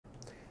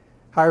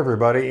Hi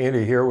everybody,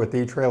 Andy here with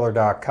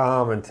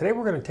etrailer.com, and today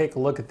we're going to take a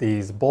look at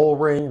these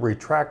BullRing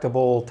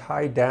Retractable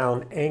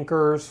Tie-Down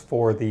Anchors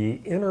for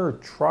the inner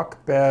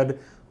truck bed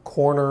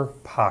corner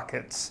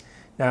pockets.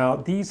 Now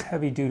these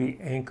heavy-duty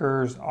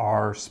anchors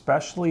are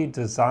specially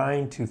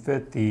designed to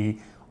fit the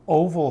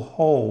oval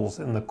holes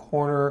in the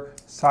corner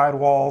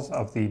sidewalls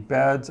of the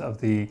beds of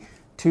the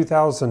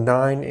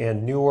 2009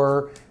 and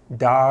newer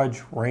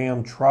Dodge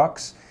Ram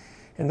trucks,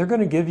 and they're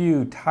going to give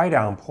you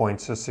tie-down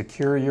points to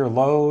secure your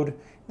load.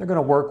 They're going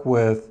to work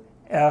with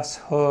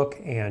S-hook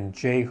and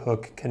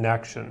J-hook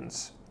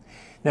connections.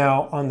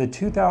 Now on the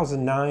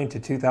 2009 to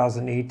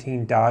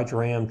 2018 Dodge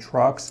Ram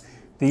trucks,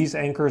 these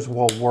anchors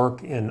will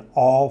work in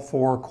all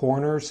four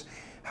corners.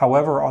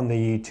 However, on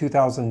the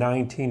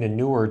 2019 and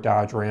newer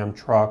Dodge Ram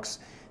trucks,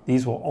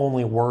 these will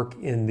only work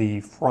in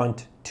the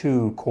front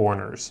two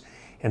corners.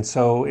 And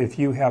so if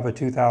you have a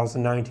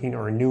 2019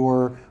 or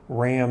newer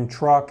Ram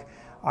truck,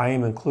 I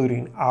am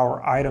including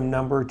our item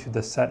number to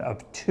the set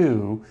of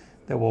two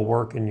that will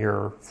work in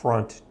your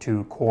front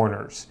two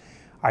corners.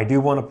 I do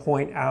want to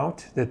point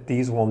out that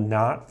these will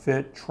not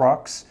fit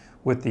trucks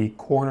with the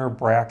corner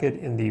bracket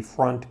in the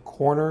front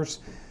corners,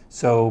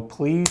 so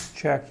please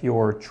check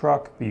your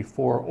truck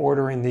before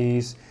ordering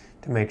these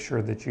to make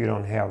sure that you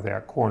don't have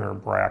that corner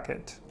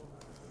bracket.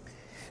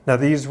 Now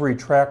these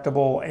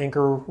retractable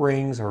anchor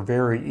rings are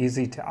very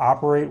easy to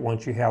operate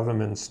once you have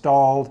them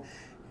installed.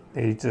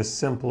 You just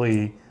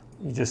simply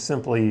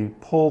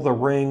pull the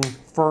ring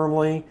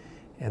firmly,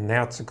 and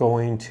that's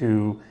going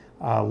to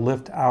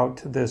lift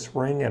out this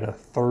ring at a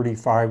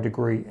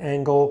 35-degree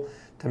angle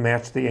to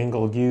match the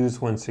angle used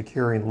when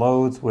securing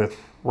loads with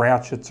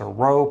ratchets or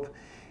rope.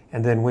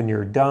 And then when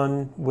you're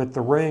done with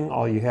the ring,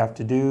 all you have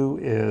to do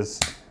is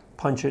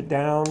punch it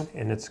down,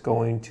 and it's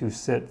going to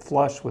sit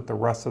flush with the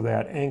rest of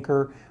that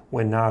anchor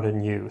when not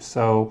in use.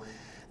 So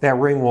that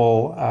ring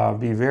will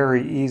be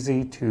very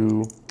easy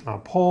to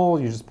pull.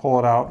 You just pull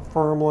it out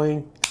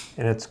firmly,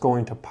 and it's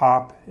going to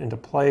pop into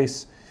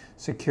place,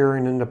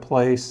 securing into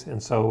place,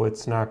 and so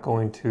it's not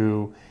going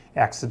to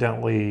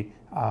accidentally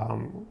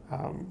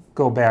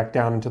go back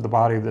down into the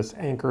body of this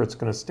anchor. It's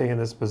going to stay in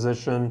this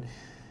position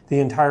the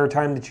entire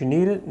time that you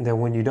need it, and then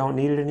when you don't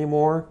need it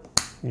anymore,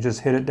 you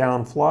just hit it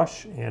down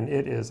flush and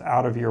it is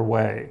out of your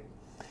way.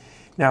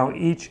 Now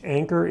each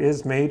anchor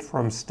is made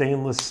from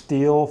stainless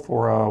steel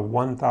for a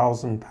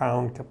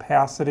 1,000-pound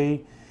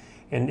capacity,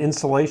 and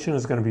installation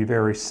is going to be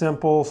very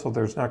simple, so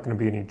there's not going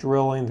to be any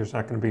drilling, there's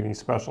not going to be any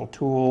special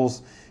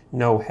tools,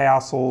 no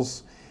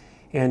hassles,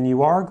 and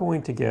you are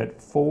going to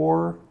get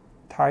 4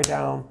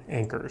 tie-down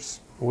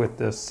anchors with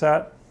this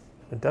set.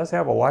 It does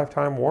have a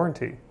lifetime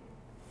warranty.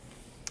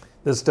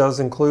 This does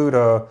include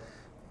a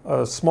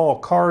small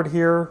card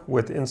here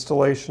with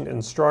installation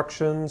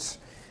instructions,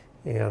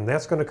 and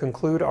that's going to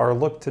conclude our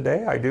look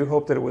today. I do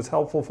hope that it was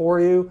helpful for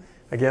you.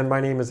 Again,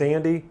 my name is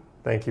Andy.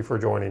 Thank you for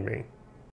joining me.